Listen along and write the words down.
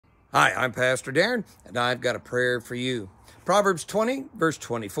Hi, I'm Pastor Darren, and I've got a prayer for you. Proverbs 20, verse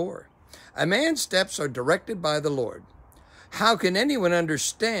 24. A man's steps are directed by the Lord. How can anyone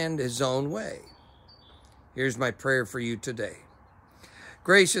understand his own way? Here's my prayer for you today.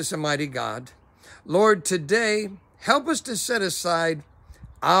 Gracious and mighty God, Lord, today, help us to set aside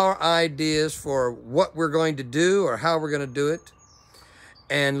our ideas for what we're going to do or how we're going to do it.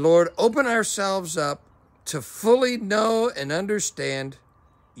 And Lord, open ourselves up to fully know and understand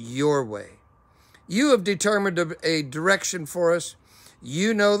your way. You have determined a direction for us.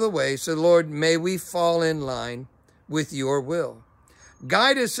 You know the way. So Lord, may we fall in line with your will.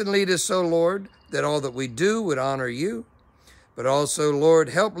 Guide us and lead us, O Lord, that all that we do would honor you. But also, Lord,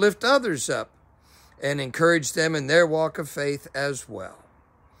 help lift others up and encourage them in their walk of faith as well.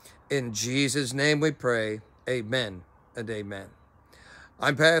 In Jesus' name we pray. Amen and amen.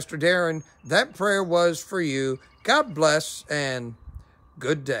 I'm Pastor Darren. That prayer was for you. God bless and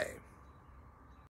good day.